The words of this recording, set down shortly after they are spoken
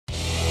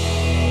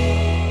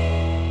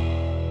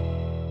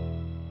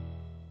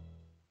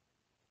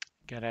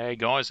G'day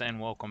guys, and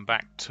welcome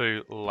back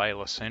to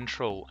Leila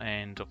Central,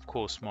 and of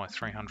course my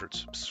 300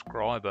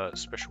 subscriber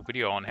special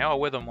video on how I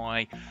weather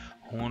my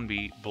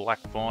Hornby Black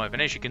 5.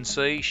 And as you can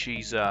see,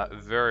 she's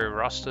very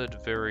rusted,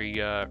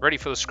 very ready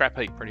for the scrap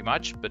heap pretty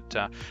much. But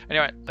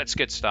anyway, let's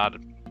get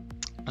started.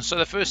 So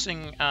the first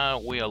thing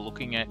we are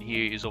looking at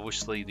here is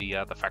obviously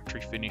the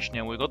factory finish.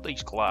 Now we've got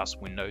these glass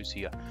windows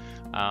here.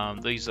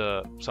 These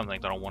are something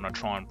that I want to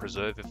try and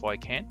preserve if I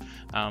can.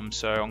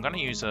 So I'm going to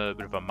use a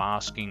bit of a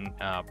masking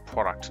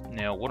product.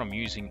 Now what I'm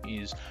using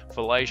is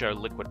Vallejo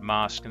liquid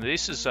mask, and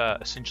this is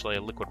essentially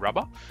a liquid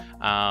rubber.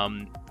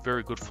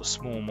 Very good for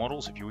small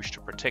models if you wish to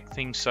protect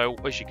things. So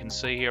as you can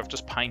see here, I've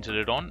just painted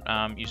it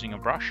on using a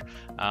brush.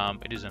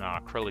 It is an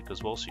acrylic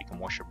as well, so you can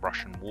wash your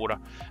brush in water.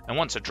 And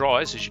once it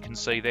dries, as you can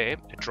see there,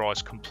 it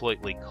dries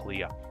completely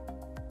clear.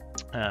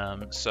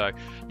 So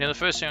now the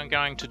first thing I'm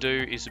going to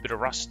do is a bit of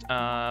rust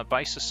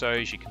basis. So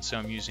as you can see,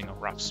 I'm using a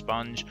rough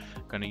sponge.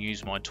 I'm going to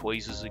use my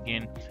tweezers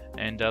again,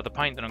 and the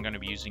paint that I'm going to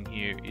be using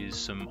here is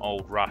some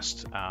old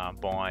rust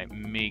by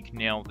MIG.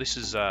 Now this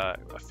is a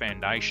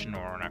foundation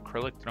or an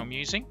acrylic that I'm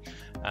using.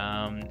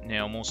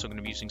 Now I'm also going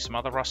to be using some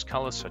other rust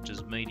colors such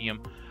as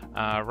medium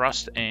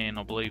rust, and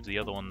I believe the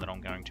other one that I'm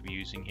going to be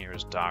using here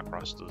is dark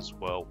rust as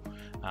well.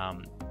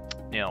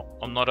 Now,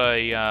 I'm not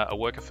a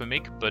worker for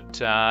MIG,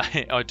 but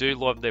I do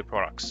love their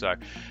products. So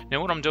now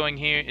what I'm doing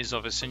here is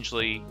I've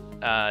essentially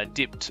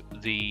dipped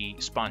the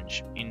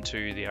sponge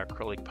into the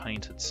acrylic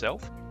paint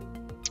itself.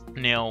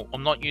 Now,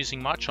 I'm not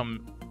using much.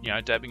 I'm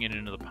dabbing it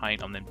into the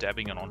paint. I'm then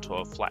dabbing it onto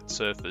a flat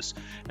surface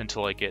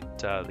until I get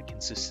the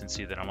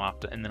consistency that I'm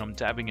after, and then I'm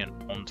dabbing it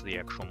onto the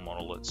actual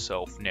model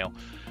itself. Now,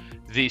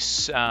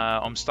 this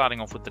I'm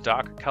starting off with the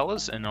darker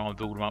colors, and I'll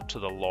build them up to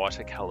the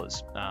lighter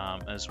colors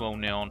as well.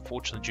 Now,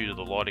 unfortunately, due to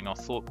the lighting, I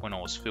thought when I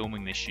was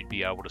filming this, you'd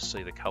be able to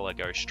see the color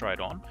go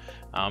straight on.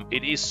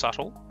 It is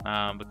subtle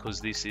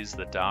because this is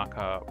the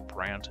darker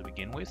brown to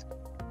begin with.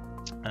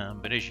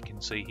 But as you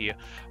can see here,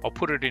 I'll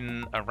put it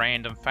in a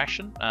random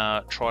fashion,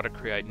 try to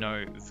create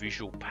no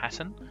visual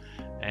pattern,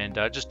 and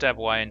just dab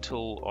away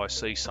until I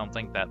see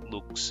something that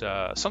looks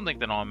something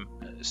that I'm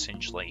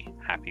essentially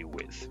happy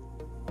with.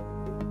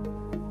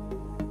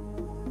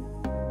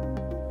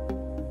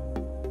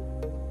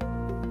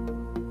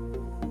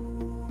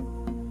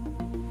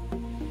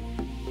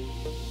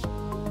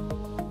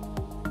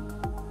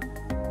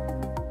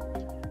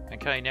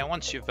 Okay, now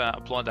once you've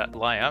applied that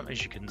layer,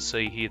 as you can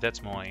see here,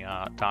 that's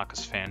my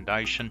darkest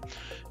foundation,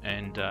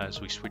 and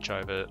as we switch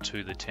over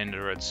to the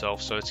tender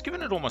itself, so it's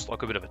given it almost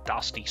like a bit of a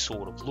dusty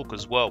sort of look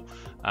as well.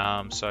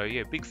 So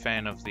yeah, big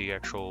fan of the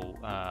actual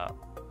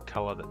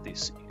color that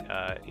this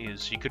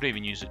is. You could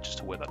even use it just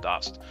to weather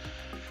dust.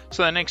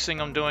 So the next thing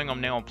I'm doing,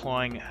 I'm now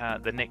applying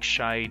the next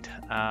shade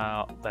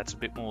that's a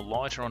bit more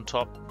lighter on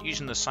top,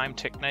 using the same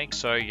technique.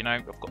 So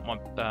I've got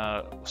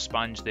my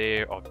sponge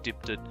there, I've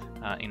dipped it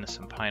into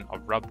some paint,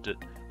 I've rubbed it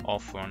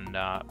off and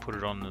put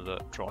it onto the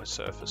dry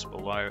surface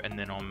below, and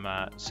then I'm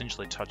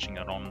essentially touching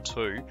it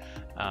onto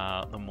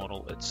the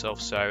model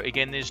itself. So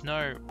again, there's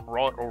no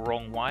right or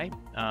wrong way.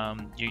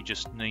 You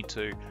just need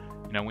to,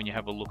 when you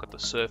have a look at the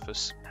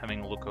surface, having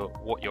a look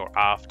at what you're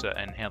after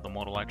and how the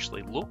model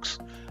actually looks,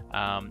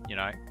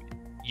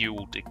 you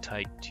will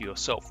dictate to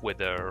yourself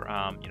whether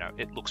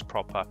it looks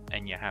proper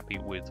and you're happy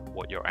with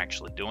what you're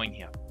actually doing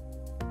here.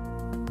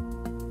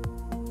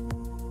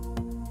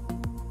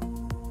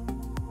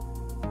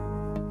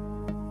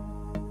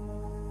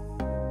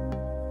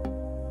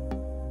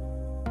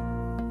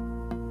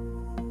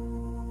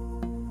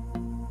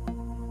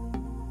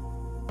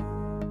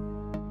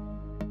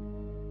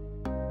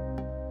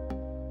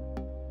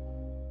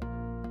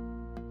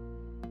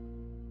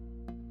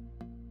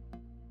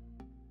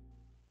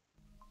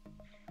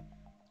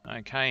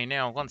 Okay,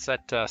 now once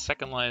that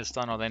second layer is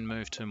done, I'll then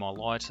move to my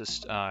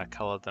lightest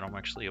color that I'm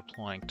actually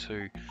applying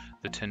to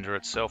the tender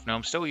itself. Now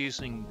I'm still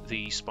using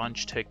the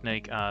sponge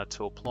technique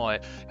to apply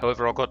it.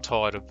 However, I got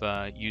tired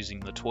of using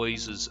the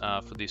tweezers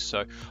for this,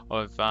 so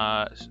I've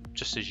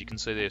just, as you can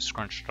see there,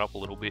 scrunched it up a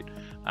little bit.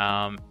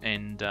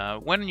 And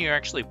when you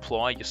actually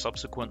apply your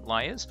subsequent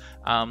layers,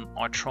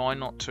 I try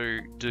not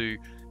to do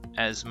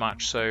as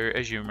much. So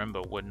as you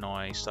remember, when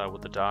I started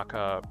with the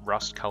darker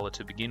rust color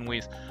to begin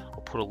with,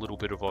 I'll put a little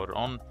bit of it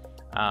on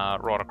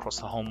right across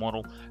the whole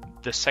model.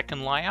 The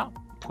second layer,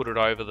 put it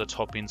over the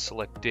top in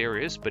select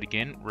areas, but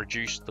again,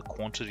 reduce the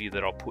quantity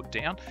that I'll put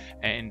down.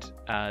 And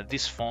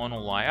this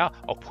final layer,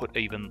 I'll put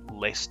even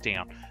less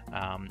down.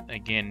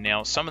 Again,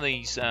 now some of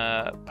these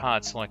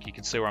parts, like you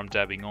can see where I'm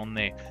dabbing on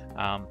there,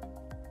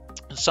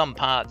 some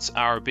parts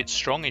are a bit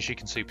strong, as you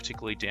can see,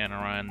 particularly down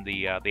around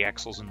the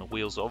axles and the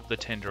wheels of the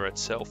tender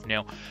itself.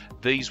 Now,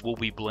 these will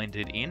be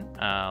blended in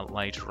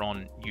later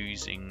on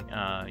using,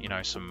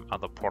 some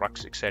other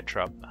products,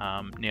 etc.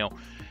 Now,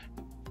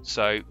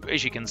 So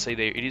as you can see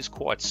there, it is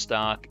quite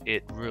stark.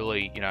 It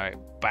really, you know,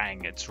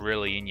 bang, it's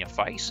really in your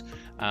face.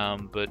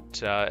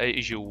 But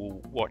as you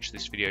will watch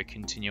this video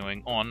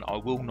continuing on, I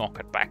will knock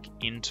it back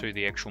into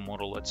the actual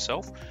model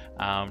itself,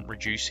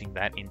 reducing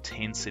that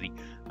intensity,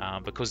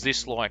 because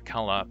this light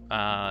color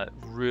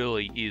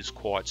really is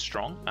quite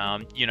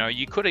strong. You know,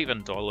 you could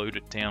even dilute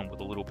it down with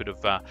a little bit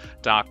of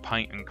dark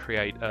paint and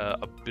create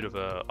a bit of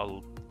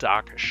a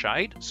darker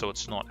shade, so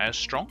it's not as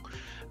strong.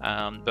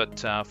 But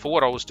for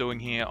what I was doing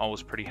here, I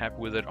was pretty happy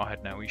with it. I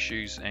had no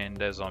issues, and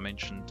as I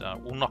mentioned,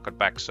 we'll knock it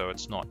back so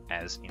it's not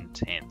as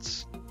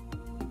intense.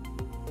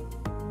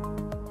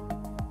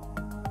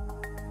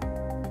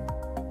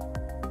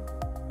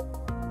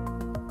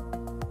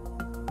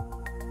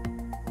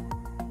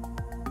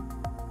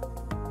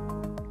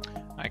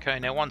 Okay,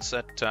 now once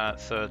that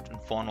third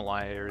and final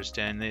layer is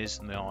down, there's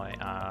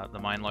the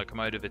main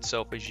locomotive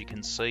itself, as you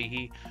can see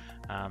here.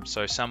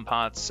 So some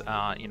parts,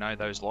 you know,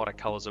 those lighter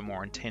colours are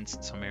more intense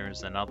in some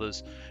areas than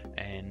others,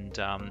 and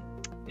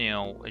you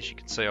know, as you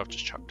can see, I've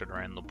just chucked it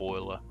around the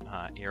boiler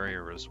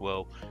area as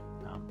well.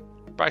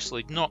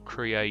 Basically, not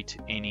create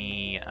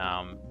any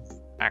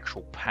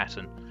actual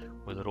pattern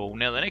with it all.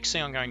 Now the next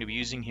thing I'm going to be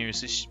using here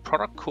is this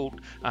product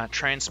called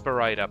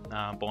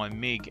Transpirator by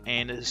MIG,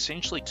 and it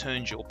essentially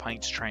turns your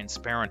paints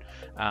transparent.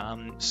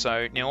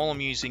 So now all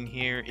I'm using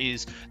here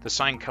is the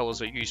same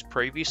colors I used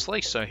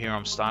previously. So here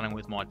I'm starting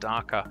with my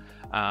darker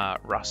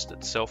rust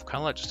itself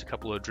color, just a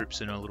couple of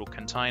drips in a little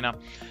container.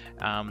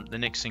 The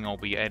next thing I'll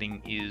be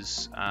adding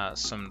is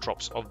some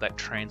drops of that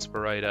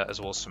Transpirator, as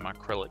well as some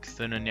acrylic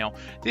thinner. Now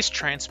this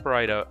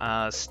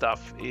Transpirator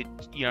stuff,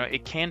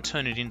 it can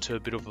turn it into a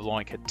bit of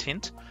like a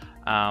tint,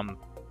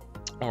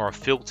 or a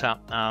filter,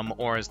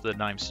 or as the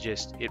name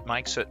suggests, it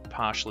makes it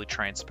partially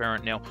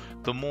transparent. Now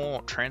the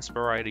more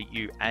Transpirator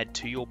you add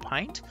to your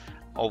paint,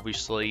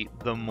 obviously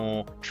the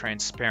more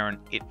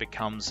transparent it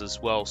becomes as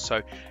well.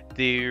 So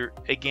there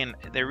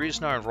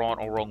is no right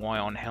or wrong way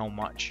on how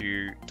much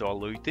you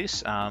dilute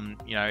this.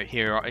 You know,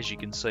 here as you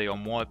can see,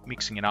 I'm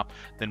mixing it up,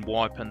 then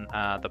wiping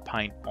the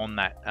paint on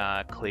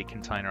that clear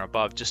container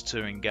above, just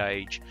to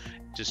engage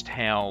just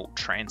how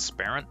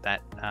transparent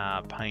that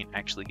paint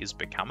actually is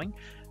becoming.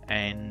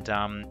 And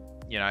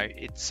you know,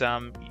 it's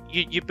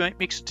you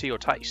mix it to your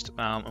taste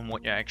and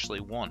what you actually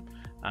want.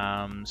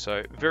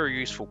 So very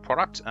useful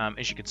product.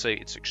 As you can see,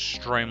 it's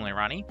extremely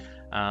runny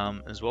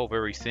as well,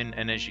 very thin,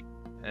 and as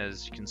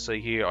you can see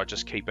here, I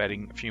just keep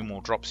adding a few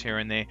more drops here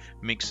and there,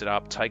 mix it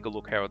up, take a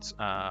look how its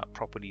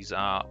properties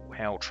are,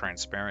 how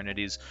transparent it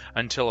is,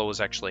 until I was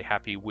actually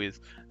happy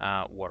with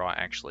what I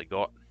actually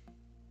got.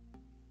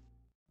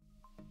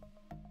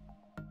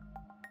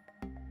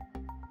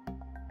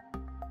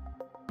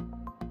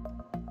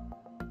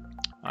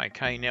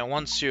 Okay, now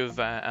once you've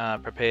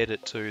prepared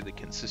it to the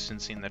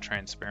consistency and the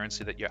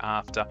transparency that you're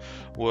after,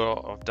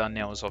 what I've done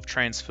now is I've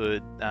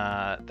transferred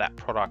that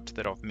product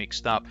that I've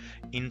mixed up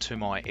into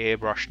my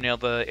airbrush. Now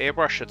the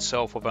airbrush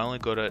itself, I've only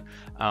got it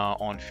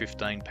on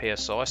 15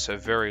 psi, so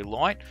very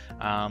light.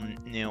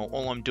 Now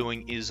all I'm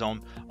doing is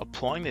I'm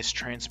applying this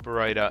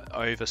Transpirator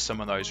over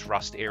some of those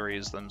rust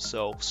areas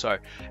themselves. So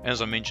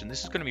as I mentioned,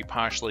 this is going to be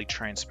partially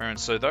transparent,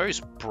 so those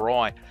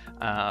bright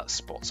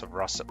spots of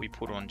rust that we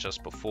put on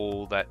just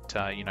before that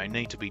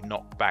need to be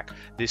knocked back,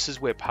 this is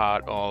where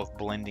part of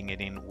blending it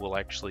in will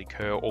actually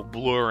occur, or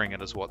blurring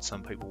it is what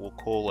some people will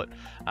call it.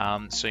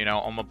 So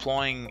I'm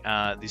applying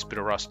this bit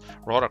of rust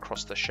right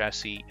across the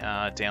chassis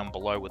down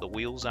below where the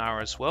wheels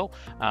are as well,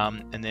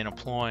 and then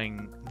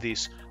applying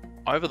this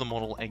over the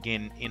model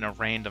again in a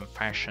random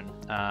fashion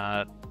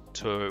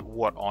to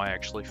what I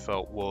actually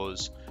felt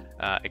was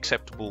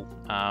acceptable,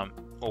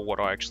 or what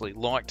I actually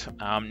liked.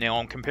 Now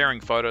I'm comparing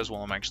photos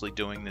while I'm actually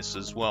doing this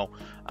as well.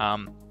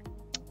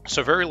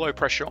 So very low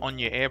pressure on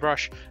your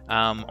airbrush.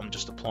 I'm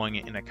just applying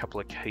it in a couple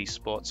of key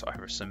spots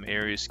over some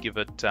areas, give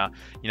it,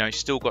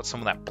 still got some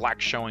of that black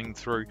showing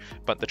through,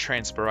 but the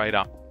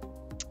Transpirator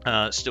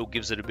still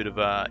gives it a bit of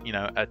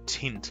a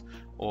tint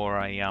or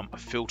a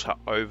filter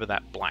over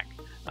that black.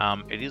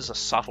 It is a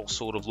subtle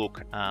sort of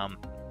look.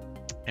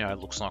 It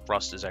looks like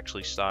rust is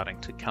actually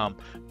starting to come,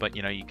 but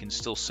you can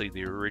still see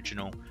the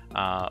original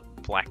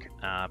black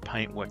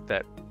paintwork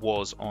that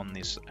was on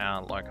this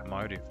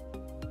locomotive.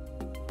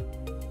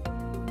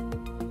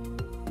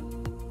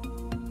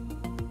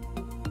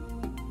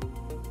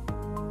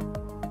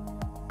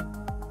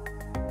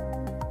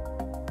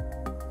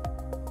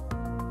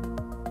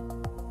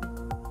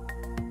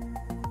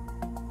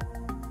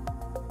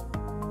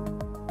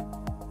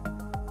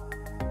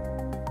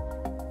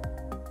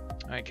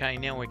 Okay,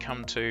 now we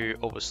come to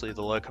obviously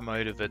the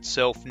locomotive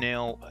itself.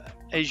 Now,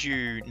 as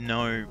you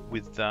know,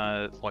 with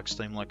like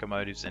steam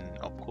locomotives and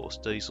of course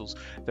diesels,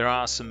 there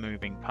are some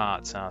moving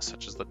parts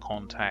such as the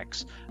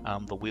contacts,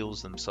 the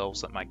wheels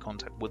themselves that make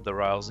contact with the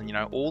rails, and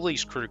all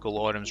these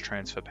critical items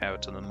transfer power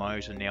to the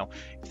motor. Now,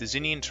 if there's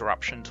any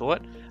interruption to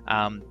it,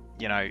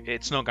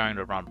 it's not going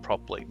to run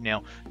properly.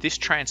 Now, this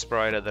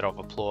Transpirator that I've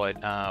applied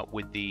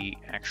with the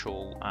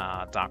actual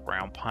dark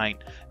brown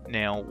paint,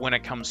 now when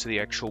it comes to the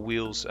actual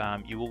wheels,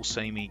 you will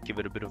see me give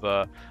it a bit of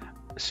a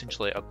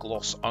essentially a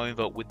gloss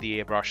over with the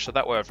airbrush, so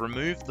that way I've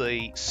removed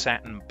the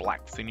satin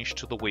black finish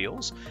to the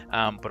wheels,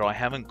 but I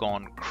haven't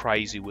gone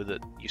crazy with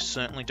it. You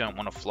certainly don't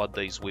want to flood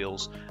these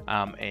wheels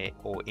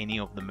or any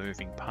of the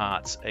moving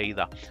parts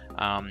either.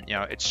 You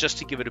know, it's just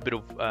to give it a bit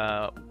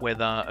of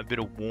weather, a bit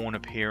of worn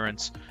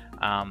appearance,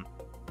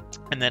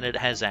 and then it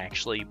has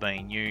actually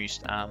been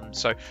used.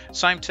 So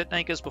same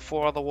technique as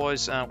before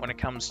otherwise when it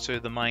comes to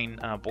the main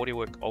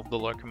bodywork of the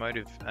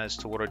locomotive as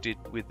to what I did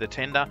with the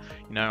tender.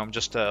 You know, I'm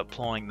just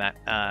applying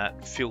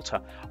that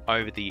filter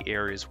over the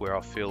areas where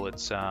I feel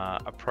it's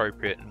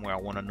appropriate and where I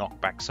want to knock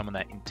back some of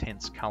that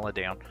intense colour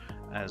down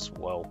as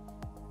well.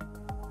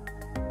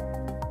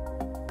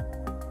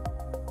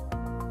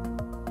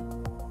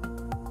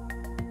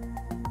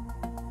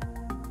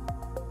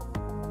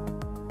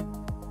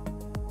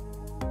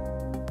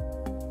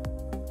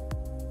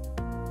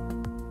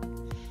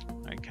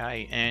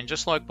 Okay, and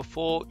just like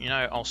before, you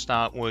know, I'll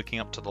start working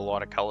up to the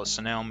lighter colours.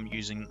 So now I'm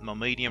using my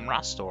medium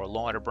rust or a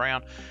lighter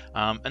brown,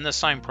 and the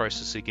same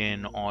process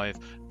again. I've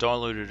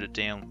diluted it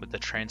down with the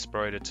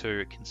transpirator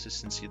to a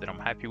consistency that I'm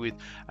happy with,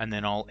 and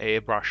then I'll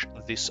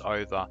airbrush this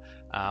over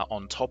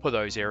on top of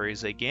those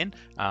areas again,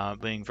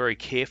 being very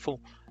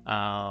careful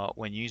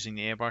when using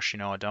the airbrush. You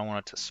know, I don't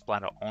want it to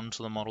splatter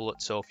onto the model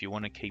itself. You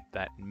want to keep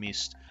that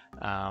mist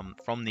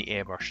from the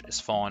airbrush as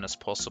fine as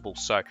possible.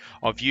 So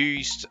I've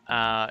used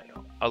a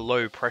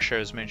low pressure,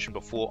 as mentioned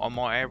before, on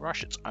my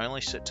airbrush. It's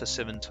only set to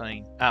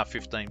 15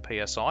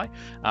 psi,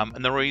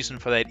 and the reason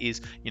for that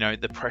is, you know,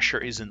 the pressure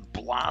isn't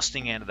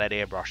blasting out of that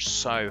airbrush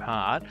so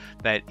hard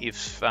that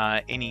if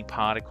any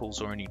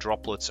particles or any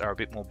droplets are a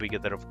bit more bigger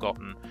that have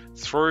gotten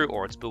through,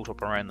 or it's built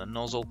up around the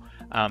nozzle,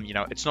 you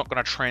know, it's not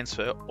going to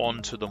transfer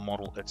onto the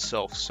model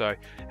itself. So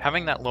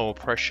having that lower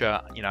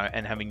pressure, you know,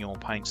 and having your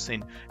paints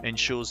thin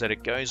ensures that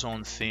it goes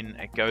on thin,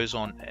 it goes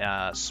on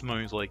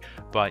smoothly,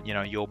 but you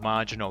know, your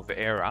margin of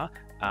error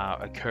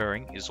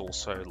occurring is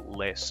also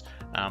less.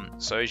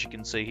 So as you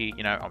can see here,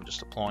 you know, I'm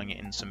just applying it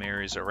in some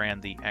areas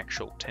around the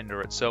actual tender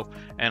itself,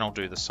 and I'll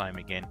do the same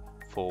again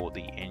for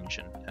the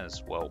engine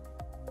as well.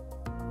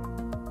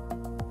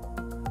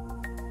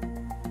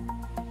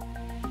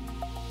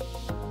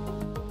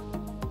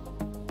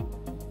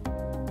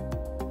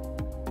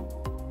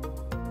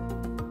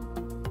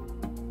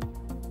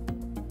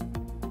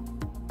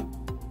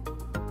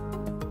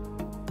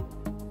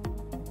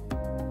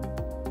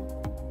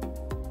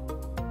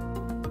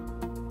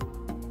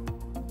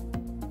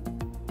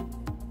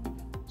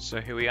 So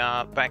here we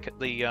are back at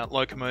the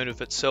locomotive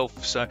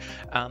itself. So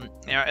now,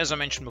 as I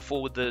mentioned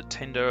before with the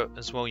tender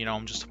as well, you know,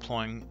 I'm just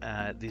applying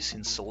this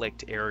in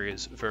select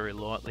areas very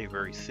lightly,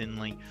 very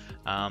thinly.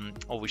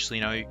 Obviously,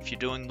 you know, if you're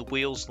doing the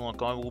wheels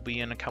like I will be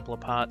in a couple of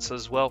parts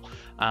as well,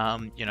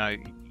 you know,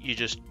 you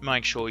just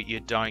make sure you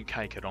don't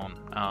cake it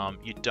on.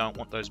 You don't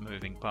want those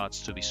moving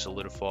parts to be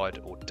solidified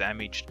or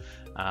damaged.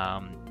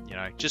 You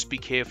know, just be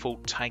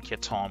careful, take your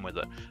time with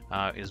it,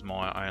 is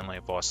my only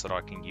advice that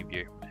I can give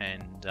you.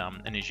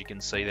 And as you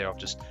can see there, I've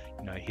just,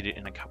 you know, hit it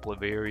in a couple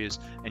of areas,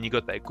 and you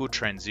got that good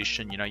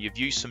transition. You know, you've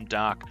used some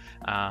dark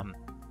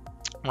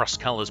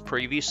rust colors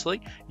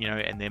previously, you know,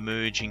 and they're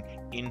merging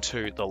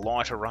into the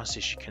lighter rust,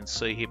 as you can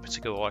see here,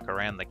 particularly like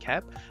around the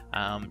cap.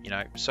 You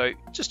know, so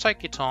just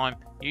take your time,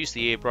 use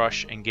the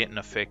airbrush, and get an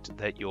effect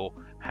that you're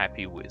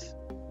happy with.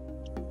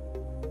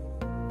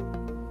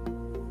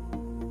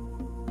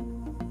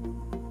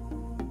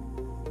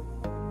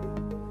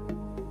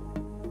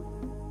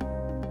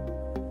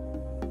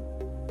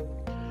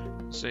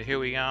 So here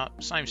we are,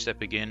 same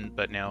step again,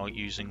 but now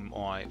using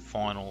my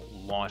final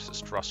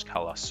lightest rust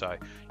color. So,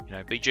 you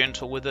know, be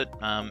gentle with it.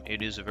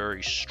 It is a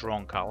very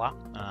strong color.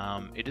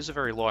 It is a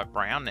very light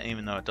brown,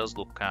 even though it does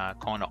look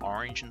kind of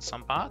orange in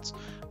some parts.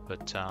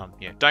 But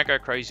yeah, don't go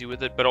crazy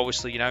with it. But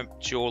obviously, you know,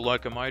 it's your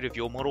locomotive,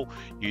 your model.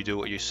 You do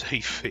what you see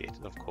fit,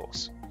 of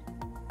course.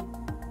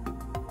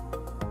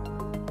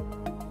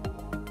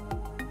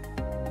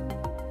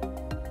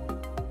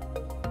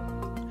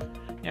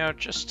 Now,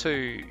 just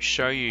to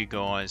show you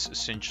guys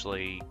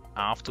essentially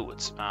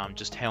afterwards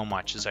just how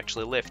much is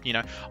actually left, you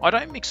know, I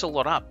don't mix a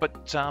lot up,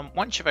 but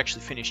once you've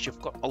actually finished,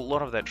 you've got a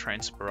lot of that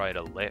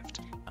transpirator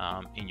left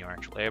in your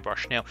actual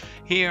airbrush. Now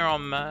here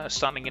I'm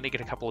starting to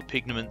get a couple of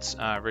pigments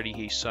ready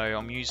here, so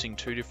I'm using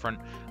two different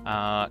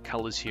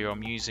colors here.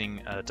 I'm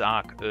using a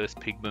dark earth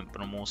pigment,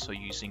 but I'm also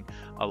using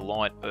a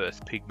light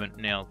earth pigment.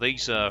 Now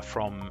these are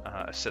from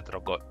a set that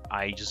I've got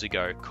ages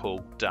ago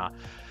called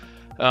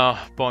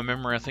by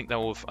memory, I think they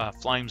were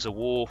Flames of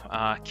War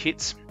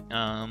kits.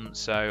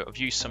 So I've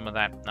used some of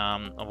that.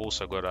 I've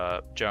also got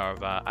a jar of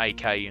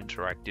AK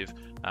interactive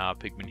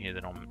pigment here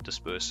that I'm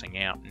dispersing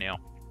out now.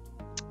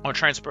 I'll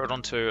transfer it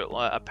onto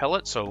a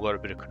pellet, so I've got a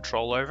bit of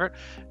control over it.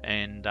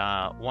 And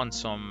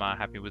once I'm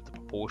happy with the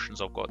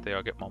proportions I've got there,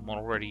 I get my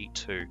model ready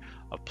to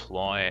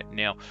apply it.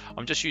 Now,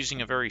 I'm just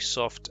using a very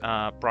soft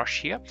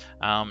brush here.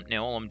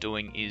 Now, all I'm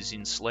doing is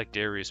in select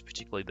areas,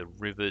 particularly the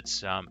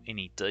rivets,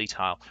 any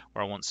detail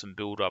where I want some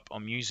build up,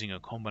 I'm using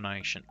a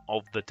combination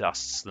of the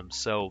dusts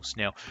themselves.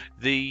 Now,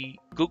 the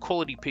good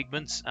quality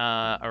pigments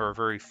are a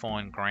very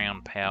fine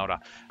ground powder.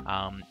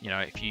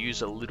 If you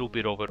use a little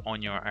bit of it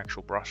on your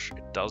actual brush,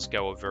 it does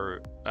go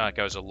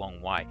goes a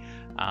long way,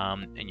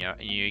 and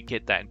you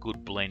get that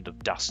good blend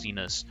of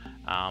dustiness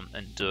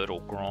and dirt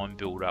or grime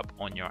build up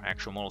on your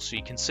actual model. So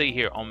you can see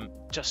here I'm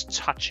just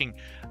touching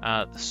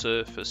the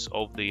surface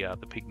of the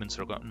pigments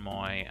that I've got in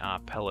my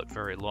palette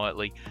very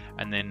lightly,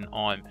 and then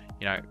I'm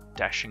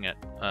dashing it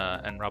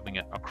and rubbing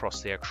it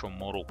across the actual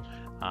model.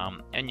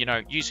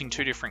 Using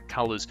two different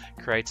colors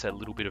creates a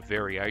little bit of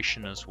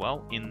variation as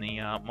well in the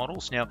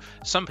models. Now,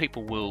 some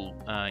people will,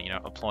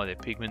 apply their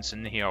pigments,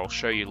 and here I'll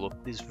show you.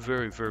 Look, there's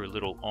very, very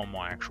little on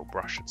my actual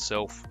brush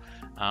itself.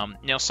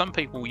 Now, some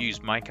people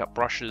use makeup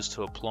brushes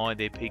to apply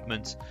their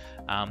pigments.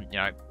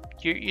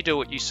 You do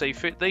what you see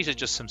fit. These are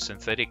just some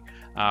synthetic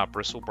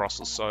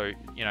bristles, so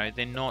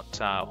they're not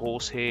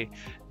horsehair.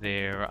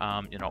 They're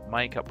not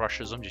makeup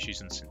brushes. I'm just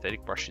using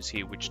synthetic brushes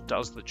here, which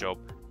does the job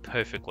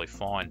perfectly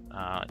fine.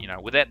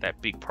 Without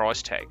that big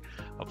price tag,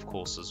 of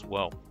course, as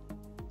well.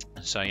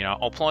 So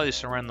I'll apply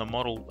this around the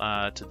model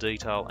to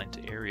detail and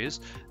to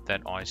areas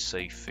that I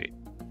see fit.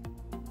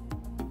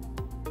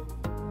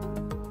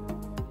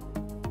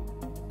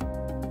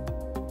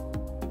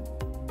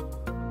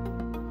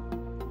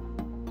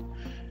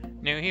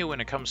 Now here, when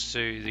it comes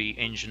to the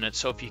engine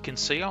itself, you can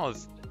see I've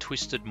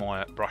twisted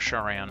my brush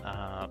around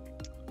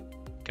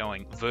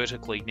going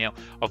vertically. Now,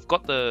 I've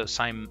got the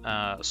same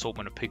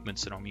assortment of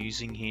pigments that I'm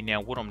using here.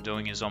 Now, what I'm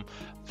doing is I'm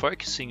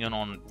focusing in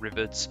on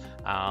rivets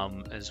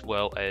as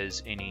well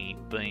as any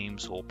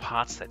beams or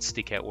parts that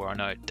stick out where I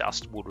know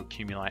dust would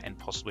accumulate and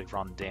possibly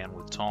run down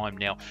with time.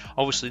 Now,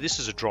 obviously this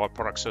is a dry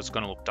product, so it's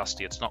going to look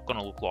dusty. It's not going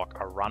to look like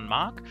a run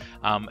mark.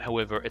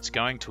 However, it's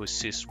going to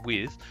assist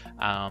with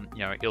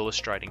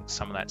illustrating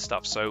some of that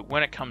stuff. So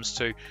when it comes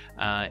to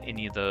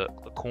any of the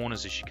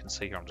corners, as you can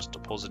see here, I'm just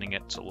depositing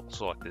it, so it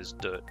looks like there's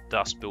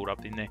dust build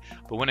up in there.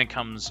 But when it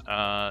comes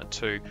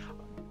to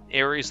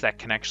areas that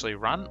can actually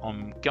run,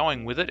 I'm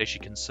going with it, as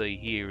you can see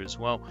here as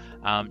well,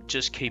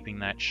 just keeping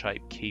that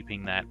shape,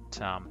 keeping that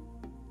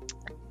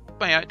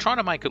trying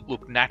to make it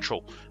look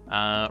natural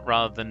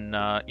rather than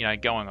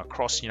going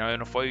across,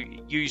 and if I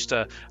used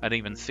an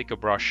even thicker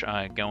brush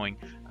going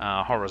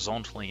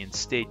horizontally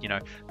instead,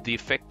 the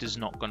effect is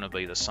not going to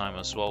be the same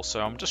as well.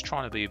 So I'm just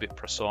trying to be a bit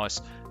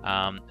precise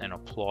and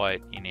apply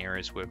it in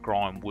areas where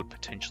grime would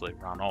potentially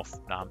run off,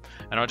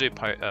 and I do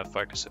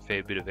focus a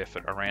fair bit of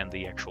effort around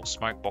the actual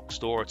smoke box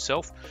door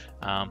itself.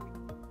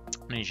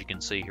 And as you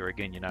can see here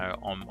again,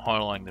 I'm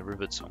highlighting the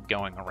rivets, I'm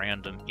going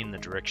around them in the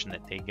direction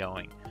that they're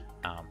going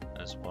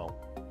as well.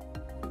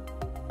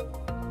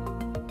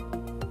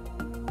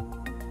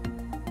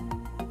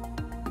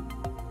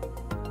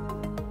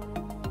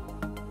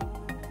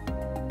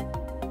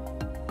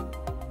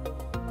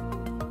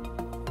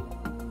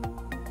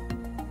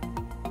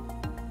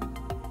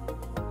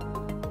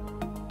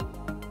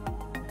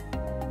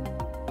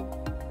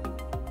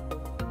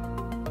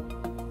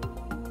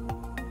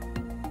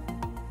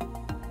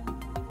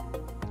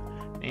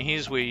 And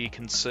here's where you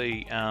can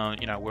see,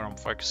 where I'm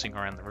focusing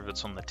around the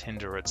rivets on the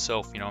tender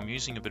itself. I'm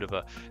using a bit of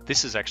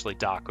this is actually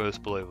dark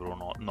earth, believe it or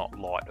not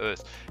light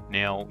earth.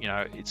 Now,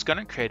 it's going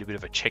to create a bit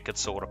of a checkered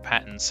sort of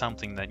pattern,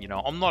 something that,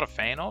 I'm not a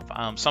fan of.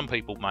 Some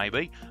people may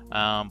be,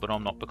 but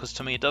I'm not, because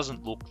to me it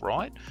doesn't look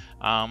right.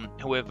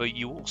 However,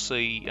 you will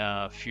see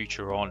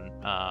later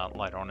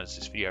on as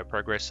this video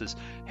progresses,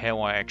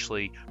 how I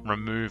actually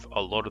remove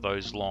a lot of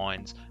those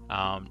lines,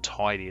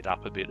 tidy it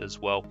up a bit as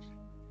well.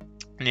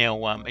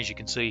 Now, as you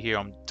can see here,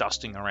 I'm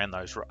dusting around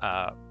those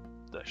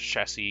the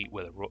chassis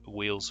where the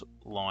wheels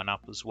line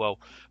up as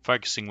well,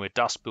 focusing where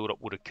dust buildup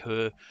would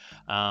occur.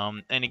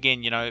 And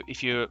again,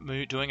 if you're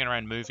doing it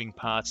around moving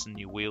parts and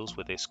your wheels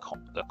where there's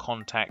the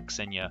contacts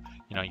and your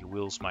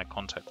wheels make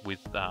contact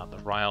with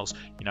the rails,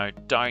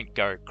 don't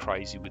go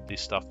crazy with this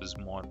stuff, is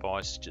my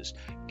advice. Just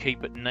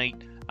keep it neat,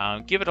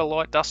 give it a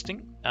light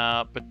dusting,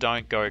 but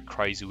don't go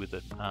crazy with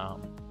it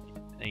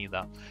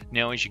either.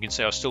 Now, as you can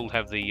see, I still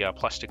have the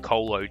plastic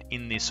coal load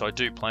in this, so I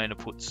do plan to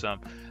put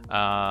some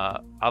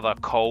other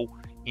coal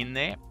in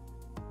there.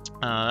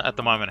 At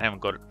the moment I haven't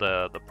got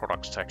the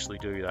products to actually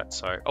do that,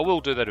 so I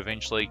will do that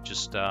eventually,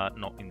 just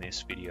not in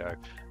this video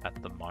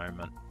at the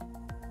moment.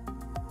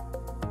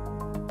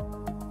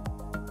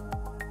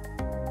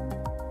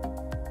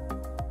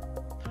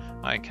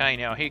 Okay,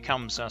 now here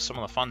comes some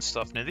of the fun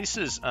stuff. Now this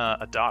is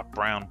a dark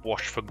brown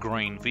wash for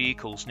green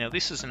vehicles. Now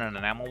this isn't an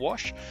enamel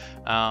wash.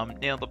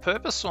 Now the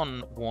purpose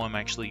on why I'm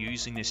actually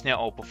using this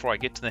now, before I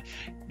get to that,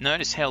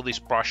 notice how this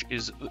brush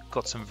is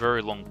got some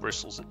very long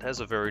bristles. It has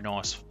a very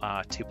nice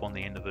tip on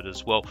the end of it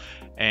as well,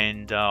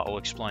 and I'll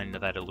explain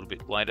that a little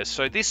bit later.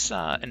 So this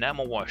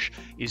enamel wash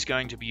is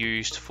going to be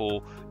used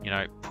for,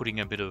 putting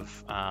a bit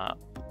of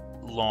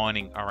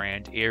lining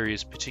around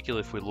areas,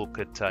 particularly if we look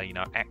at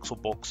axle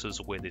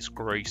boxes where there's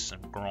grease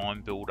and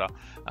grime builder,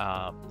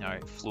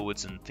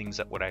 fluids and things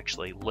that would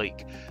actually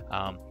leak.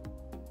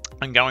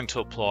 I'm going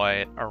to apply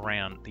it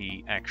around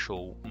the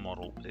actual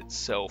model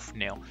itself.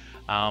 Now,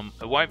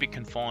 it won't be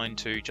confined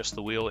to just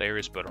the wheel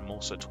areas, but I'm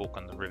also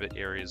talking the rivet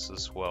areas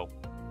as well.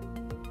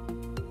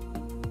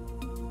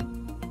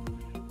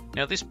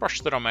 Now this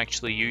brush that I'm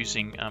actually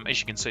using, as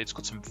you can see, it's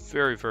got some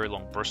very, very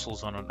long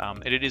bristles on it,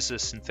 and it is a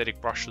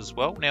synthetic brush as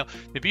well. Now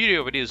the beauty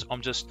of it is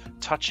I'm just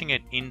touching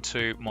it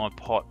into my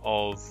pot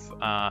of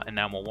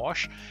enamel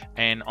wash,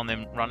 and I'm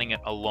then running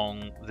it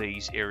along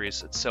these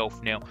areas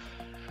itself. Now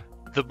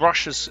the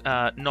brush is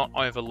not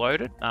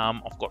overloaded.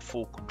 I've got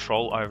full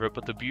control over it,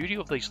 but the beauty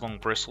of these long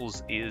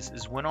bristles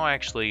is when I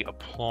actually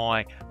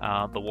apply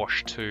the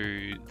wash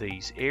to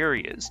these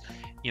areas,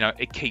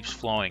 it keeps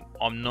flowing.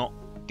 I'm not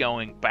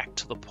going back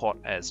to the pot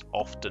as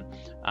often,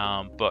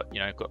 but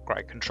got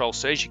great control.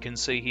 So as you can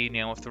see here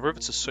now, if the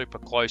rivets are super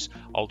close,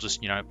 I'll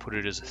just put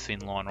it as a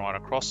thin line right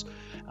across.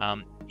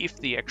 If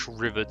the actual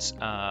rivets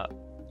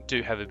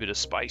do have a bit of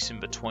space in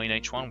between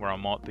each one, where I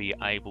might be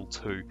able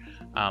to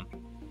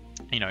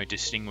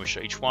distinguish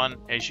each one,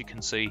 as you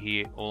can see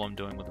here, all I'm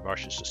doing with the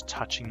brush is just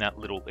touching that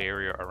little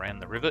area around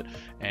the rivet,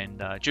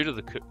 and due to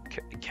the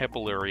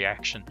capillary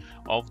action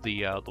of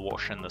the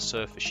wash and the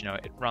surface,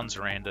 it runs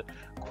around it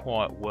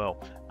quite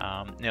well.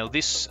 Now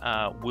this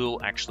will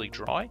actually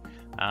dry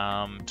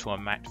to a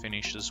matte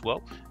finish as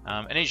well,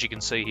 and as you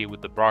can see here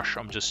with the brush,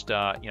 I'm just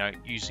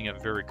using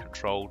it very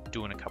controlled,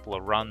 doing a couple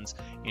of runs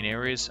in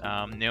areas.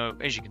 Now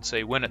as you can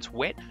see, when it's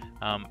wet,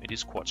 it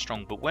is quite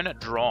strong, but when it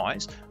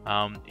dries,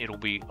 it'll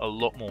be a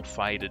lot more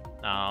faded,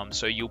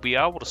 so you'll be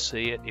able to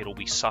see it. It'll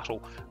be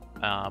subtle,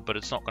 but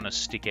it's not going to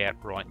stick out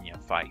right in your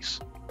face.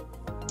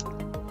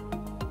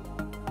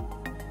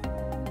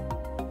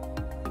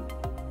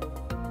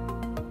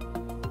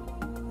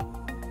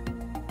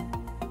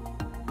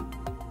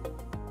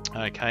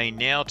 Okay,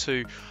 now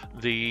to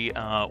the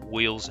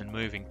wheels and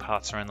moving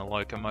parts around the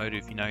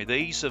locomotive.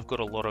 These have got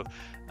a lot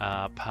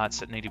of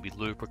parts that need to be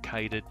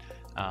lubricated.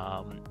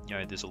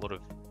 There's a lot of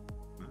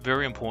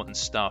very important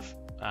stuff.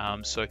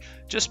 So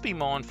just be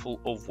mindful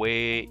of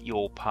where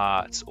your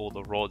parts or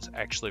the rods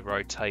actually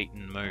rotate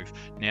and move.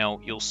 Now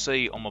you'll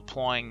see I'm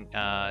applying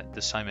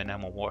the same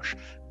enamel wash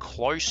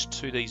close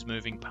to these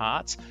moving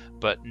parts,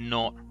 but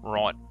not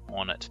right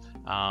on it.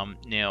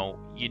 Now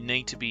you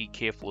need to be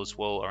careful as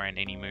well around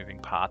any moving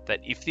part,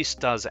 that if this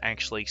does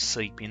actually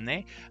seep in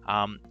there,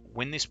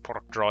 when this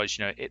product dries,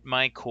 it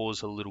may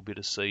cause a little bit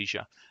of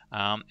seizure.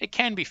 It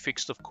can be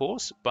fixed, of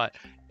course, but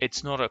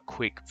it's not a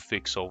quick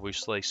fix,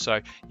 obviously. So,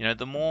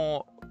 the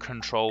more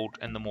controlled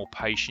and the more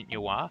patient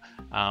you are,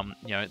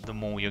 the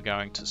more you're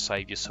going to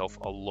save yourself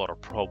a lot of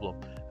problem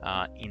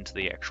into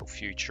the actual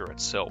future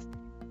itself.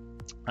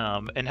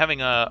 And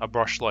having a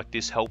brush like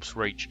this helps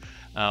reach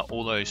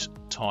all those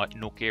tight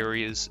nook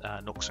areas,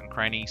 nooks and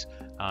crannies.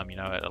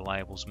 It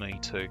enables me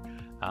to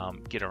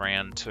get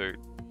around to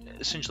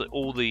essentially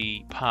all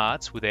the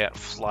parts without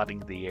flooding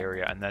the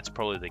area, and that's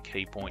probably the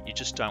key point. You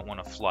just don't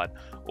want to flood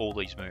all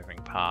these moving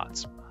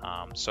parts.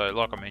 So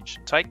like I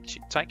mentioned, take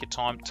your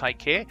time, take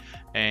care,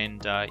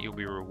 and you'll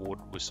be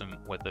rewarded with some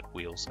weathered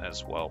wheels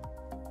as well.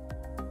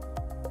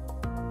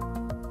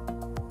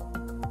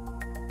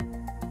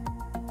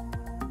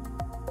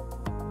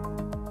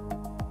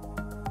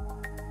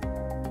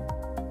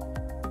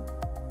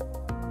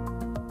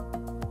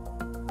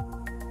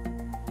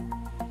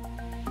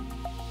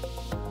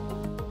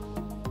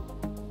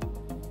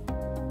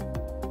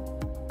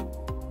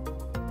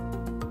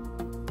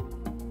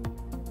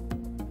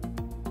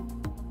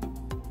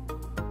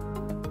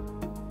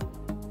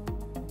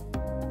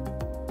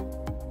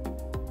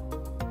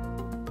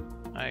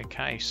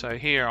 Okay, so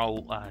here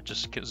I'll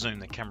just zoom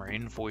the camera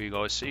in for you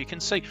guys so you can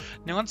see.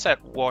 Now once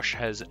that wash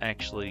has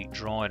actually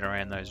dried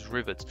around those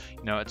rivets,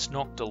 it's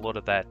knocked a lot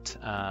of that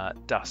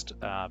dust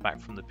back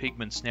from the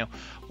pigments. Now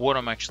what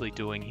I'm actually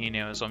doing here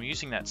now is I'm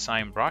using that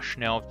same brush.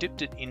 Now I've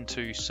dipped it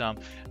into some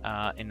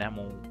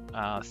enamel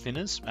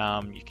thinners.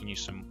 You can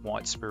use some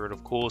white spirit,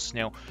 of course.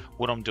 Now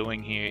what I'm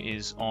doing here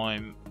is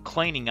I'm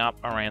cleaning up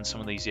around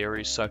some of these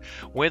areas. So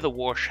where the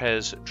wash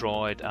has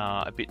dried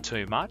a bit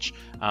too much,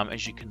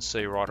 as you can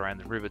see right around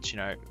the rivets,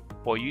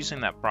 by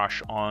using that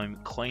brush, I'm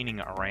cleaning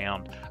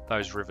around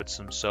those rivets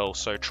themselves.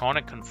 So trying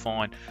to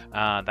confine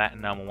that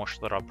enamel wash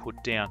that I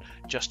put down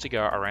just to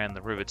go around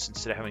the rivets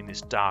instead of having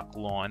this dark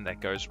line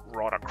that goes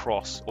right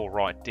across or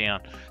right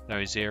down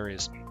those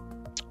areas.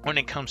 When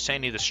it comes to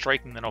any of the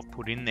streaking that I've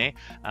put in there,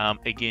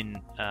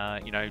 again,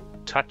 you know,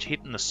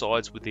 hitting the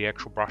sides with the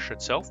actual brush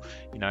itself,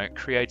 you know, it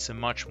creates a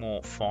much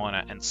more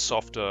finer and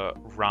softer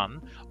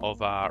run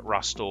of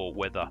rust or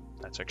weather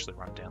that's actually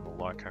run down the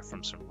loco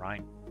from some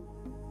rain.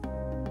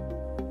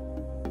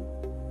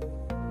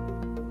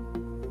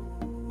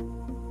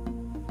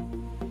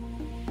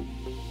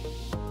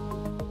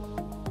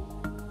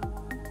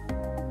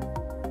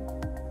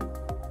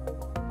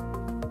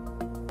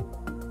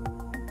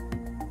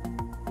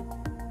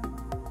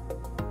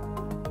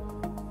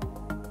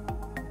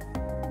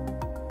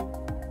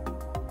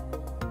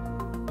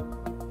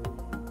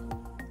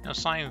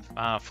 Same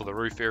for the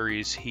roof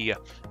areas here.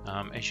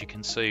 As you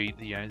can see,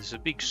 you know, there's a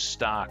big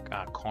stark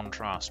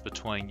contrast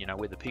between, you know,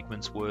 where the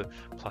pigments were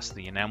plus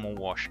the enamel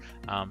wash.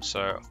 So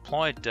I've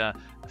applied a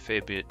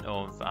fair bit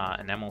of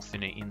enamel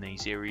thinner in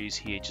these areas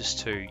here, just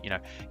to, you know,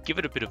 give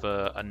it a bit of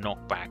a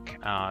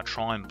knockback,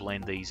 try and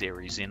blend these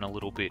areas in a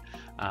little bit,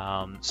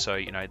 so,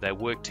 you know, they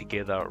work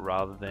together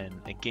rather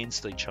than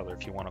against each other,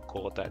 if you want to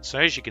call it that. So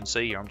as you can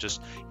see here, I'm just,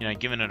 you know,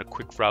 giving it a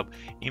quick rub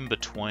in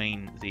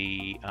between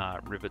the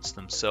rivets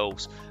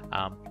themselves.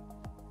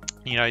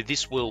 You know,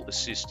 this will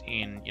assist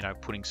in, you know,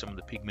 putting some of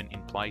the pigment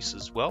in place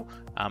as well.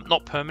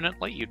 Not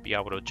permanently, you'd be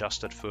able to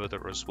adjust it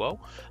further as well.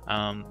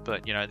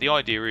 But, you know, the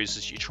idea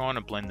is you're trying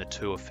to blend the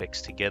two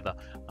effects together,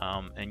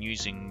 and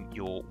using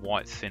your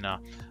white thinner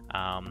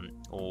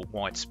or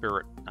white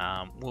spirit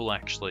will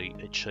actually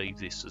achieve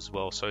this as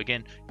well. So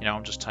again, you know,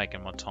 I'm just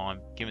taking my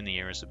time, giving the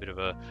areas a bit of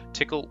a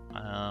tickle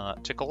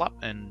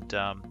up, and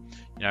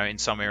you know, in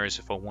some areas,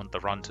 if I want the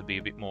run to be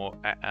a bit more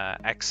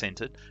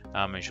accented,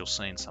 as you'll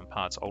see in some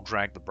parts, I'll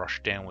drag the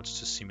brush downwards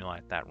to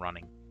simulate that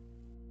running.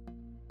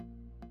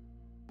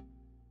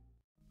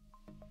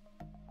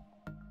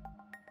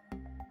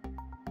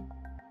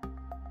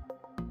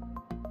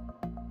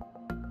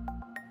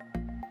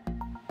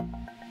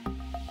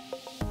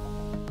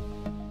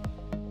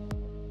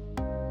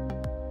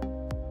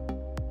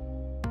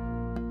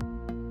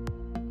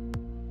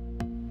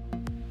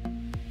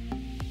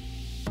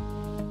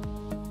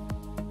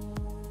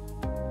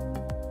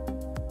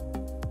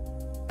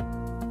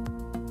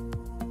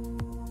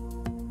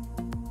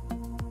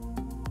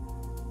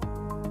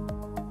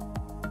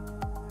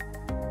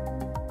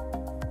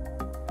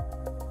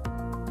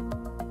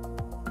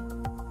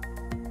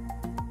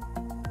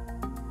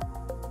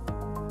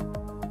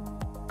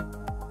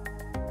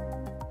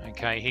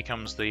 Okay, here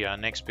comes the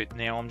next bit.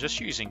 Now I'm just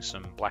using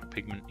some black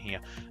pigment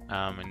here,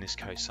 in this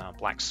case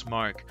black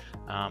smoke.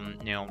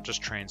 Now I'm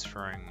just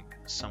transferring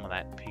some of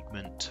that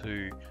pigment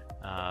to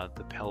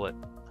the pellet,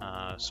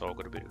 so I've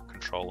got a bit of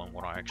control on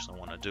what I actually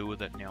want to do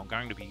with it. Now I'm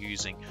going to be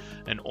using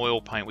an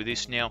oil paint with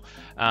this. Now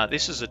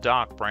this is a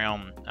dark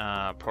brown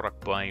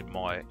product made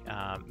by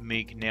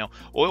MIG. Now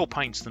oil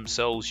paints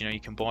themselves, you know, you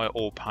can buy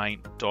oil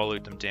paint,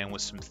 dilute them down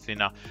with some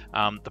thinner.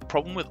 The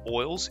problem with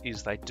oils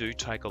is they do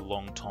take a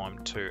long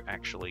time to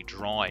actually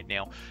dry.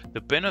 Now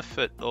the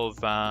benefit of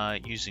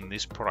using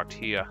this product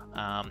here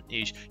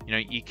is, you know,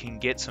 you can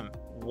get some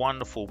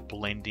wonderful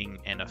blending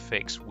and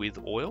effects with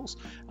oils.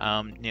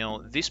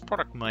 Now this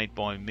product made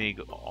by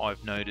MIG,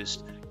 I've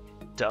noticed,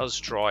 does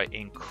dry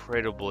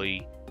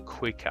incredibly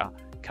quicker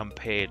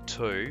compared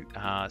to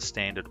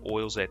standard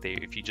oils out there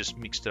if you just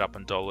mixed it up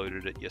and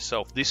diluted it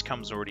yourself. This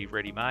comes already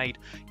ready made.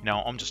 You know,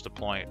 I'm just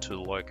applying it to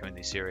the loco in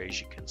this area,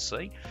 as you can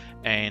see,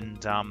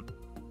 and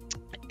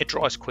it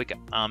dries quicker.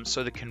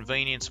 So the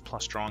convenience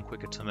plus drying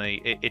quicker, to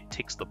me, it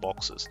ticks the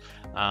boxes,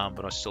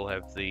 but I still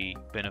have the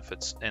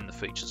benefits and the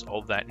features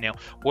of that. Now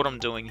what I'm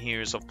doing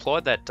here is I've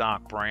applied that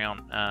dark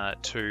brown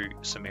to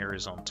some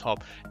areas on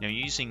top. Now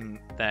using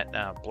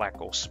that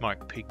black or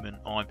smoke pigment,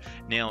 I'm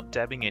now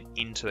dabbing it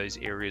into those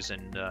areas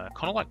and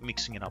kind of like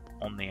mixing it up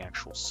on the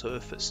actual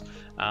surface.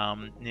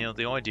 Now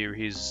the idea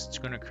is it's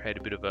going to create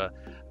a bit of a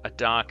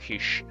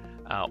darkish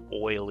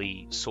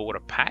oily sort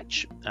of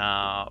patch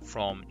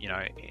from, you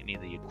know, any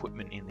of the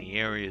equipment in the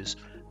areas.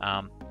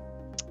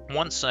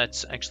 Once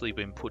that's actually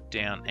been put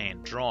down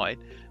and dried,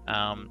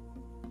 I'm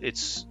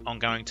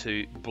going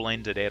to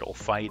blend it out or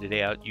fade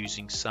it out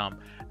using some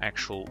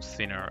actual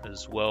thinner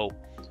as well,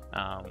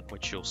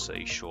 which you'll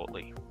see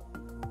shortly.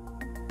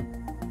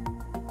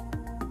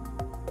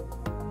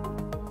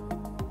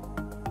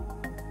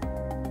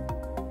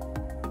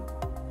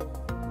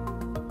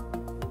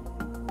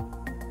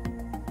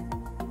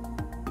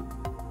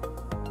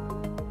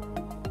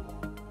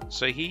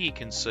 So here you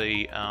can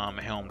see how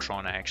I'm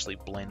trying to actually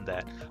blend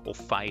that or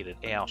fade it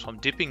out. I'm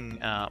dipping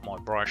my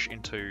brush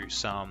into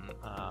some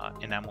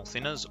enamel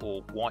thinners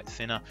or white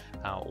thinner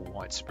or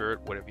white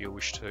spirit, whatever you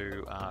wish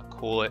to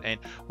call it. And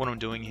what I'm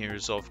doing here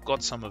is I've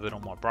got some of it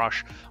on my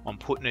brush, I'm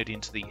putting it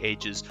into the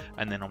edges,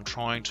 and then I'm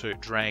trying to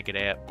drag it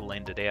out,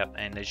 blend it out.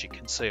 And as you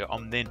can see,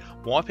 I'm then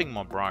wiping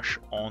my brush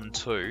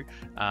onto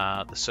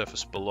the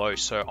surface below.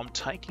 So I'm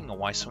taking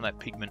away some of that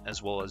pigment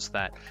as well as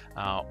that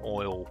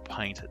oil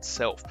paint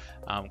itself,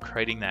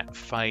 creating that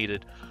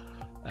faded,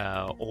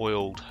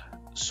 oiled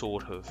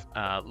sort of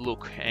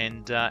look.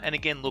 And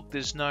again, look,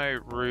 there's no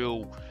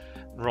real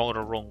right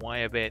or wrong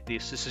way about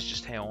this. This is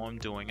just how I'm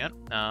doing it,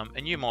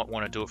 and you might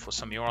want to do it for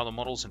some of your other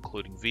models,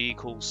 including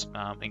vehicles,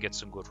 and get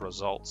some good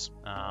results.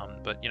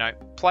 But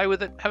play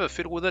with it, have a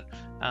fiddle with it,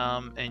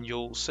 and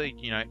you'll see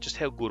just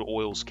how good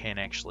oils can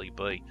actually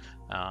be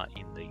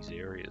in these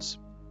areas.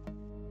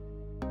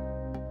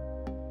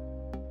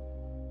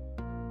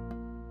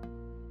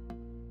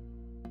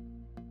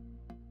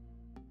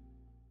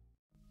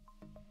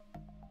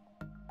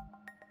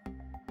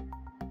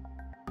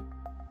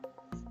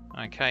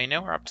 Okay,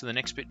 now we're up to the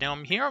next bit. Now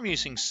I'm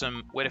using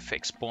some wet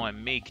effects by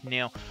MIG.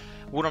 Now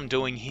what I'm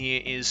doing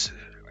here is,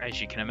 as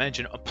you can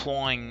imagine,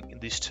 applying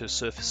this to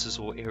surfaces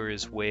or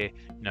areas where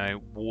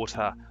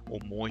water or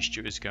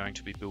moisture is going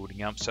to be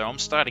building up. So I'm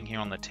starting here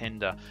on the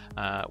tender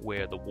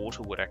where the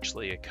water would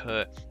actually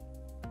occur,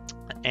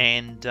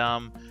 and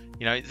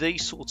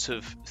these sorts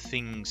of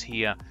things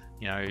here,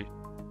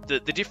 the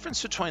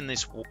difference between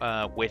this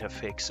wet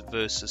effects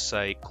versus,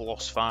 say,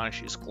 gloss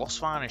varnish is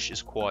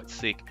quite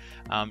thick.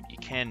 You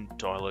can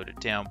dilute it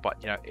down, but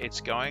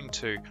it's going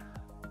to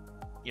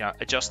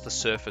adjust the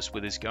surface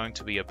where there's going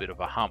to be a bit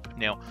of a hump.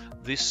 Now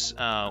this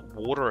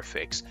water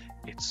effects,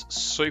 it's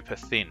super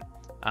thin.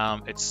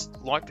 It's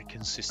like the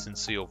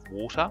consistency of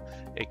water,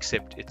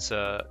 except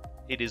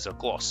it is a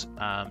gloss.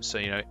 So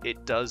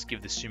it does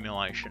give the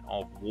simulation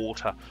of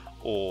water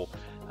or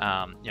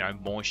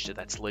moisture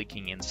that's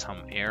leaking in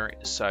some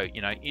areas. So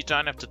you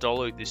don't have to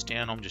dilute this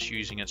down. I'm just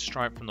using it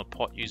straight from the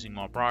pot using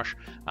my brush,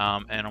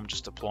 and I'm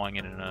just applying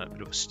it in a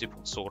bit of a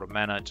stippled sort of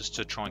manner, just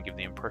to try and give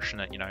the impression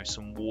that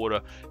some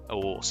water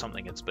or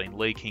something that's been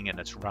leaking and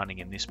it's running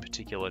in this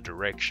particular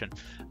direction.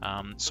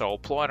 So I'll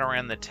apply it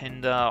around the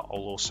tender. I'll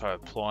also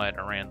apply it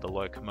around the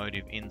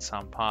locomotive in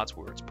some parts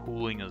where it's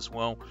pooling as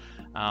well.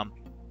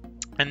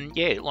 And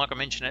yeah, like I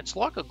mentioned, it's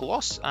like a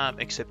gloss,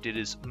 except it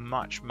is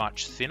much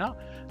thinner,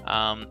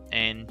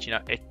 and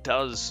it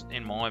does,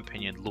 in my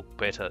opinion, look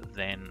better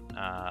than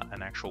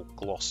an actual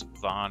gloss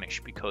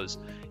varnish, because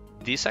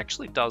this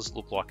actually does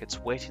look like it's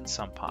wet in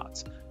some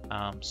parts.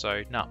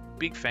 So no,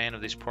 big fan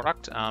of this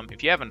product.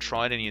 If you haven't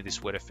tried any of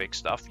this wet effect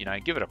stuff,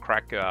 give it a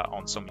crack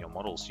on some of your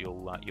models. You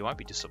won't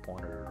be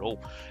disappointed at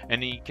all.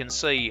 And you can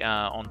see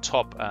on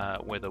top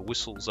where the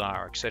whistles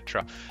are,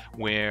 etc.,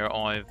 where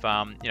I've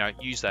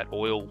used that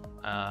oil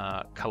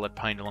colored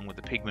paint along with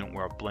the pigment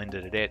where I've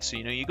blended it out. So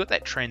you've got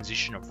that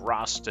transition of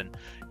rust and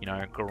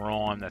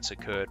grime that's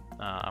occurred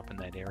up in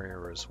that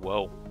area as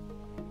well.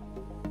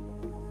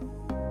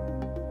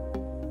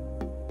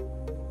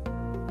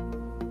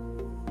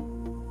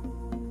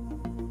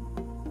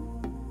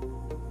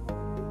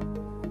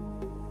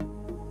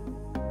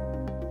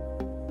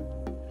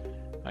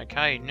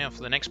 Okay, now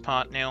for the next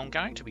part. Now I'm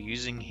going to be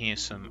using here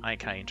some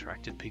AK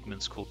interactive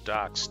pigments called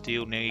Dark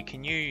Steel. Now you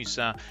can use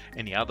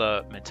any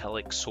other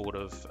metallic sort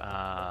of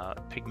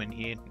pigment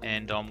here,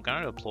 and I'm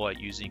going to apply it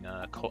using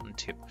a cotton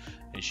tip,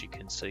 as you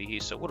can see here.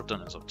 So what I've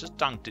done is I've just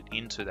dunked it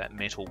into that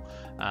metal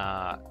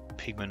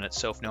pigment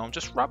itself. Now I'm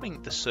just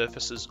rubbing the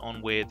surfaces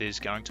on where there's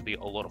going to be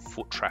a lot of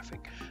foot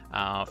traffic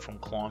from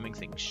climbing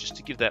things, just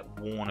to give that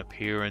worn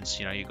appearance.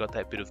 You've got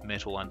that bit of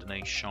metal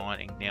underneath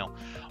shining. Now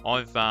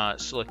I've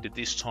selected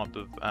this type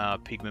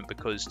of pigment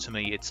because to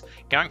me it's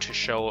going to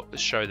show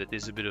that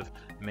there's a bit of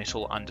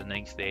metal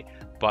underneath there,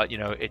 but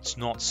it's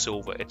not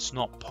silver, it's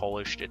not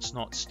polished, it's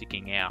not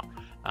sticking out.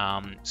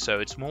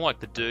 So it's more like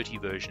the dirty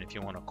version, if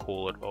you want to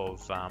call it,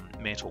 of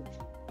metal.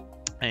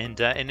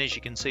 And as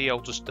you can see, I'll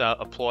just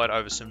apply it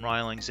over some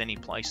railings, any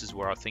places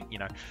where I think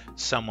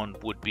someone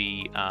would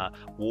be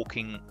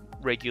walking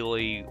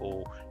regularly,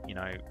 or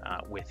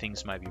where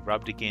things may be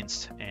rubbed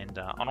against, and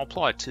I'll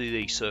apply it to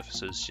these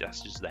surfaces,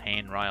 just as the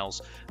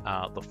handrails,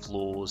 the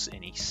floors,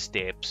 any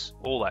steps,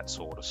 all that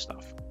sort of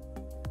stuff.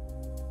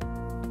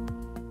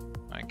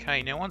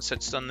 Okay, now once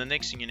that's done, the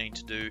next thing you need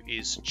to do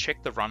is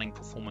check the running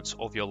performance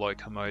of your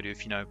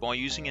locomotive. By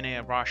using an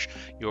airbrush,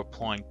 you're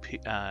applying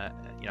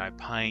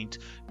paint,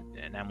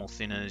 enamel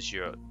thinners,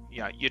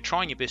 you're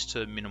trying your best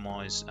to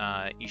minimize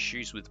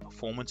issues with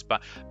performance,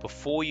 but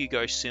before you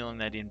go sealing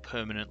that in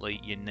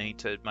permanently, you need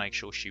to make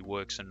sure she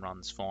works and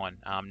runs fine.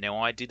 Now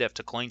I did have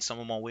to clean some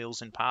of my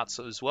wheels in parts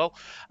as well,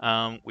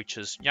 which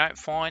is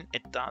fine,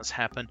 it does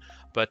happen,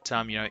 but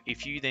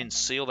if you then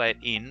seal that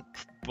in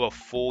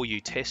before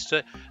you test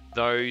it,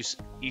 those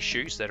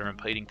issues that are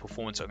impeding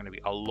performance are going to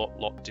be a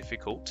lot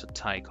difficult to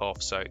take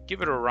off. So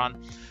give it a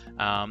run,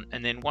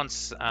 and then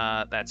once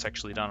that's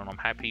actually done and I'm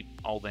happy,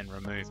 I'll then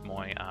remove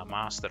my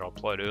mask that I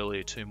applied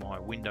earlier to my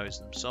windows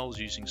themselves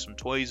using some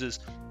tweezers.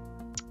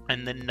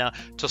 And then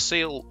to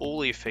seal all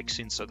the effects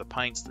in, so the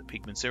paints, the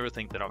pigments,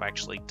 everything that I've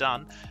actually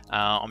done,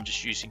 I'm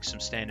just using some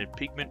standard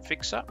pigment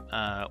fixer,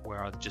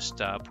 where I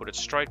just put it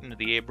straight into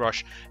the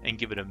airbrush and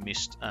give it a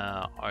mist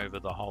over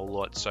the whole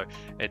lot. So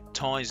it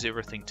ties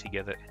everything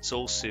together, it's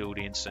all sealed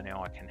in, so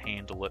now I can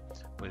handle it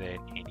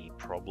without any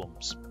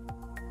problems.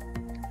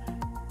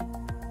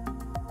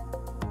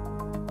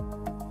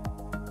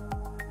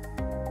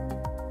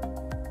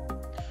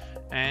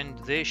 And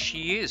there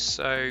she is.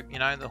 So, you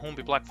know, the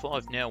Hornby Black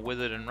 5 now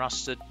weathered and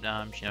rusted. You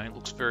know, it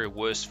looks very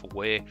worse for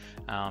wear.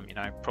 You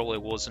know, probably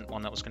wasn't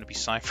one that was going to be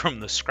saved from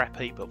the scrap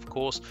heap, of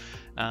course.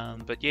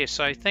 But yeah,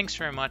 so thanks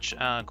very much,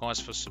 guys,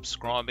 for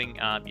subscribing.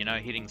 You know,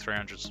 hitting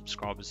 300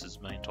 subscribers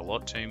has meant a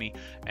lot to me.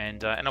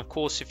 And of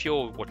course, if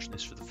you're watching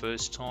this for the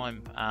first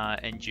time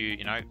and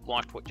you know,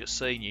 liked what you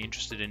see and you're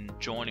interested in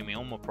joining me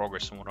on my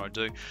progress and what I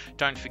do,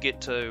 don't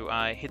forget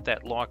to hit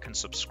that like and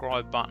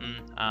subscribe button.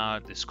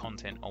 There's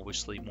content,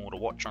 obviously, more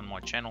to watch on my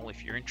channel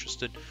if you're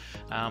interested.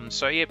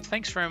 So yeah,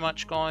 thanks very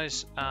much,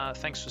 guys.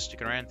 Thanks for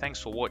sticking around, thanks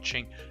for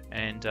watching,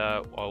 and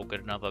I'll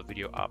get another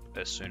video up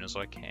as soon as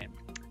I can.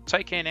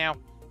 Take care now,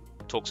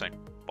 talk soon,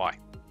 bye.